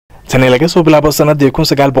tani laga soo bilaabo sanadii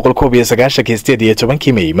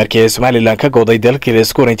 1998 May markii Somaliland ka gooday dalkii la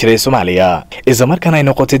isku oran jiray Soomaaliya isla markaana ay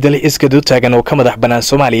noqotay dal iska taagan oo ka madax banaan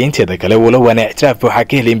Soomaaliya inteeda kale walow aan ictiraaf waxa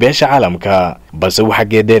ka helin beesha caalamka balse waxa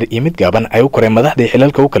geedeer imid gaaban ay u koreen madaxdii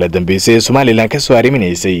xilalka u kala dambeysay Somaliland ka soo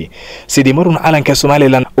ariminaysay sidii marun calanka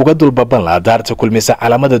Somaliland uga dulbaban la daarta kulmisa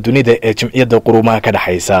calaamada dunida ee jimciyada quruumaha ka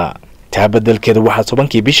dhaxaysa taabadalkeeda waxa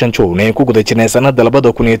 10kii bishan Juun ku guda jirnay sanadda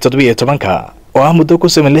 2017 oo ah muddo ku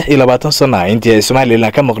siman 26 sano intii ay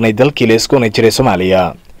Somaliland ka maqnay dalkii la isku oran jiray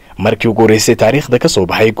Soomaaliya markii ugu horeysay taariikhda ka soo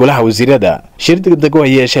baxay golaha wasiirada shir degdeg ah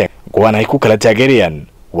yeeshay kuwan ay ku kala taageerayaan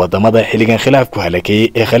wadamada xiligan khilaafku halakay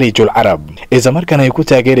ee Khaliijul Arab isla markaana ay ku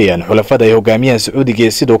taageerayaan xulafada ay hogaamiyaan Sucudiga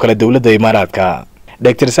iyo sidoo kale dawladda Imaaraadka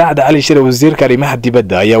Dr. Saad Ali Shire wasiirka arrimaha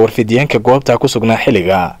dibadda ayaa warfidiyaanka goobta ku sugnaa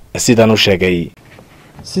xiliga sidaan u sheegay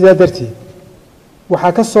sida dartii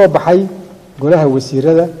waxa ka soo baxay golaha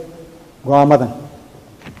wasiirada go'aamadan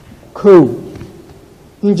kow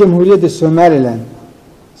in jamhuuriyadda Somaliland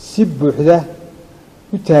si buuxda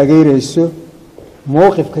u taageerayso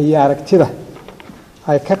mowqifka iyo aragtida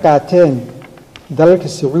ay ka qaateen dalalka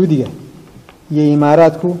Sacuudiga iyo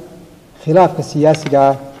Imaaraadku khilaafka siyaasiga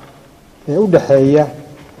ah ee u dhaxeeya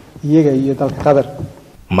iyaga iyo dalka Qatar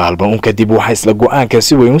maalmo kadib waxa isla go'aanka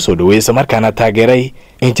si weyn u soo dhaweeyay markaana taageeray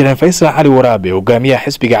injineer Faysal Ali Waraabe hogaamiyaha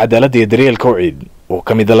xisbiga cadaaladda iyo daryeelka UCID oo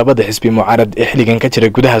kamid labada xisbi mucaarad ee xiligan ka jira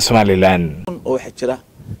gudaha Somaliland oo waxa jira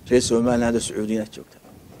reer Somaliland oo Sacuudiga joogta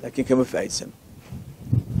laakiin kama faa'iidsan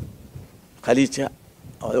khaliijka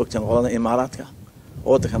oo ogtan qolada Imaaraadka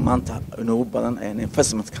oo dadka maanta inuu badan ay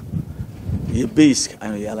investmentka iyo base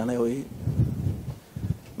aynu yeelanay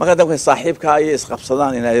marka dadka saaxiibka ay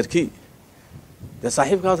isqabsadaan in adeerkii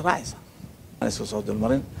صاحبك هذا راعيس أنا سوسود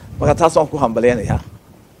المرين ما كتاسون كوهم بليانيها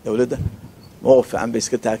دولته موقف عن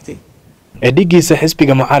بيسك تاكتي أديجيس حسبك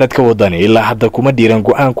معارض كوضاني إلا حتى كوما ديران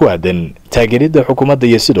قوان كوادن تاجريد حكومة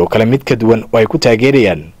يسدو كلاميت كدوان ويكو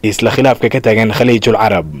تاجريان إسلا خلاف كتاجن خليج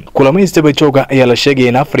العرب كل ما يستبي شوكا أيلا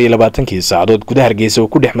الشيء نافري لباتن كيس عدد كده هرجيس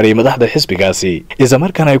وكده حمري مدحض حسبكاسي إذا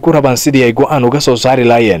مر كان يكون ربان سيدي يقوان وقصو صاري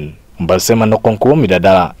لاين balse ma noqon kuwa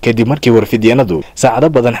midadhala kadib markii warfidiyanadu saacado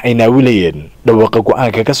badan ay naawilayeen dhawaaqa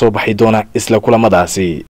go'aanka ka soo baxay doona isla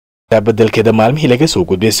kulamadaasi beddelkeeda maalmihii laga soo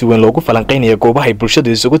gudbay si weyn loogu falanqeynaya goobaha ay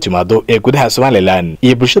bulshada isugu timaado ee gudaha Somaliland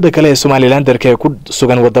iyo bulshada kale ee Somalilandarka ee ku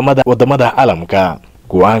sugan wadamada caalamka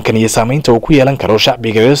go'aankan iyo saameynta uu ku yeelan karo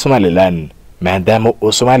shacbiga reer Somaliland maadaama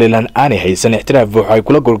uu Somaliland aanay haysan ictiraaf buuxa ay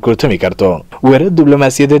kula gorgortami karto weerar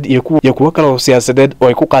diblomaasiyadeed iyo kuwa kale oo siyaasadeed oo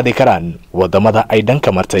ay ku qaadi karaan wadamada ay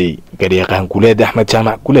dhanka martay gariiqan kuleed Axmed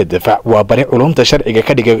Jaamac kuleed difaac waa bari culumta sharciga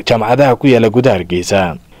ka dhiga jaamacadaha ku yaala gudaha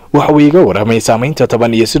Hargeysa waxa uu iga warramay saameynta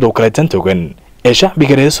taban iyo sidoo kale tan togan ee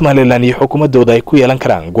shacbiga reer Somaliland iyo xukuumadooda ay ku yeelan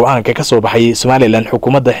karaan go'aanka ka soo baxay Somaliland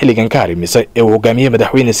xukuumadda xiligan ka harimisay ee uu hogaamiyay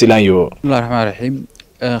madaxweyne Silaanyo Bismillahir Rahmaanir Rahiim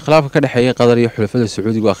khilaafka ka dhaxeeya Qatar iyo xulafada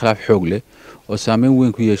Sacuudiga waa khilaaf xoog leh oo saameyn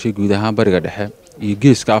weyn ku yeeshay guud ahaan bariga dhexe iyo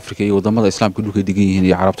geeska Afrika iyo wadamada Islaamka dhulka degan yihiin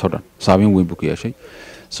iyo Carabta oo dhan saameyn weyn buu ku yeeshay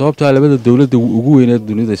sababtoo labada dawladda ugu weyn ee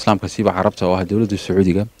dunida Islaamka siiba Carabta oo ah dawladda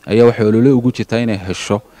Sacuudiga ayaa waxay olole ugu jirtaa inay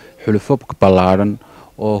hesho xulafo ballaaran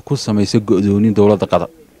oo ku sameeyay go'doonin dawladda Qatar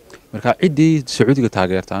marka cidii Sacuudiga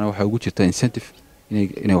taageertaana waxa ugu jirta incentive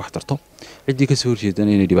inay wax tarto cidii ka soo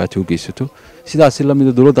horjeedana inay dhibaato u geysato sidaas la mid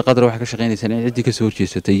ah dawladda Qatar waxay ka shaqeynaysaa in cidii ka soo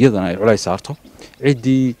horjeesatay iyadana ay culays saarto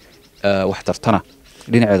cidii wax tartana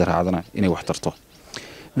dhinaceeda raacdana inay wax tarto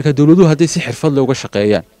marka dawladuhu hadday si xirfad leh uga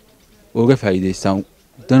shaqeeyaan oo uga faa'iideystaan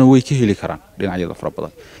dana way ka heli karaan dhinacyada fara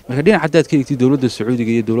badan marka dhinaca cadaad ka dhigtay dawladda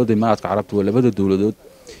Sacuudiga iyo dawladda Imaaraadka Carabta waa labada dawladood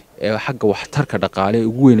ee xagga wax tarka dhaqaale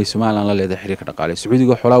ugu weyn ee Somaliland la leedahay xiriirka dhaqaale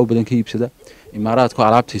Sacuudiga xoolaha u badan ka iibsada Imaaraadku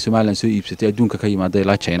alaabta Somaliland soo iibsatay adduunka ka yimaada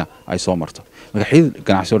ilaa China ay soo marto marka xiriir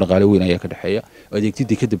ganacsi dhaqaale weyn ayaa ka dhaxeeya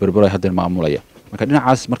adeegtidii ka dibarbaro ay hadda maamulaya marka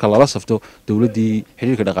dhinacaas marka lala safto dawladii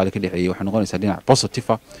xiriirka dhaqaale ka dhaxeeyay waxay noqonaysaa dhinac positive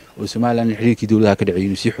ah oo Somaliland xiriirkii dawladaha ka dhaxeeyay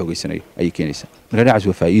inuu si xoogeysanayo ay keenaysaa marka dhinacaas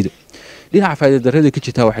waa faa'iido dhinaca faa'iido darrada ka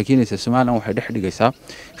jirta waxay keenaysaa Somaliland waxay dhex dhigaysaa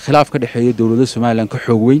khilaaf ka dhaxeeya dawladda Somaliland ka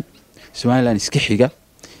xoog weyn Somaliland iska xiga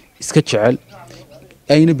iska jecel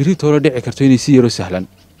ayna biritoora dhici karto inay si yaro sahlan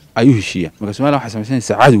ay u heshiiyaan marka Somaliland waxay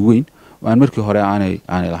samaysanaysaa cadow weyn oo aan markii hore aanay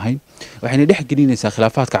lahayn waxayna dhex gelinaysaa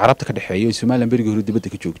khilaafaadka Carabta ka dhaxeeya oo Somaliland berigii hore dibadda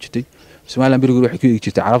ka joogtay Somaliland berigii waxay ku eegi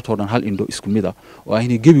jirtay Carabta oo dhan hal indho isku mid ah oo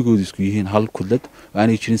aynay gebigoodu isku yihiin hal kudlad oo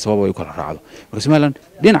aanay jirin sabab ay u kala raacdo marka Somaliland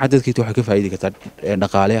dhinaca dadkeedu waxay ka faa'iidi kartaa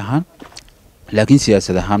dhaqaale ahaan laakiin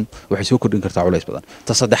siyaasad ahaan waxay soo kordhin kartaa culays badan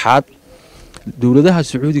ta saddexaad dawladaha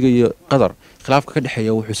Sacuudiga iyo Qatar khilaafka ka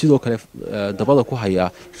dhaxeeya wuxuu sidoo kale dabada ku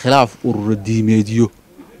hayaa khilaaf urur diimeedyo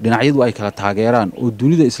dhinacyadu ay kala taageeraan oo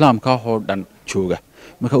dunida Islaamka oo dhan jooga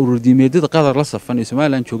marka ururdiimeedyada qadar la safan ee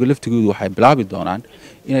Somaliland jooga laftigoodu waxay bilaabi doonaan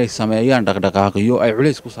inay sameeyaan dhaqdhaqaaqyo ay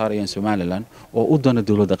culays ku saarayaan Somaliland oo u dana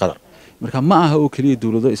dawladda qadar marka ma aha oo kaliya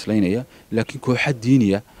dawladda islaynaya laakiin kooxo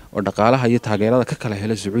diiniya oo dhaqaalaha iyo taageerada ka kala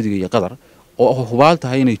hela Sucudiga iyo qadar oo hubaal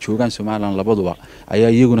tahay inay joogaan Somaliland labaduba ayaa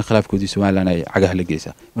iyaguna khilaafkoodii Somaliland ay cagaha la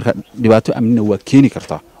geeysa marka dhibaato amnina waa keeni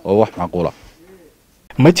kartaa oo wax macquul ah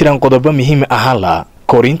ma jiraan qodobo muhiim ah la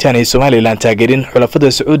korintan ay Somaliland taageerin xulafada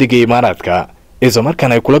Sucudiga iyo Imaaraadka isla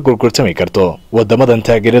markaana ay kula gorgortami karto wadamadan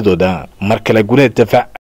taageeradooda marka la guuleed difaac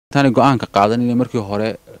tani go'aanka qaadan inay markii hore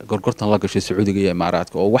gorgortan la gashay Sucudiga iyo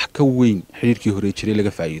Imaaraadka oo wax ka weyn xiriirkii hore jiray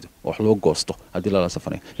laga faa'iido wax loo goosto hadii la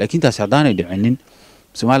safanay laakiin taas hadaanay dhicinin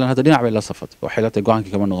Somaliland hada dhinac bay la safad waxay la tahay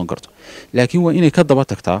go'aankii kama noqon karto laakiin waa inay ka daba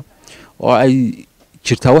tagtaa oo ay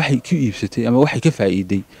jirtaa waxay ku iibsatay ama waxay ka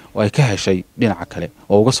faa'iiday oo ay ka heshay dhinaca kale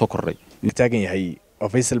oo uga soo kordhay taagan yahay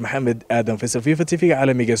Faysal Maxamed Aadan Faysal Fifa TV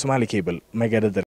caalamiga Somali Cable magaalada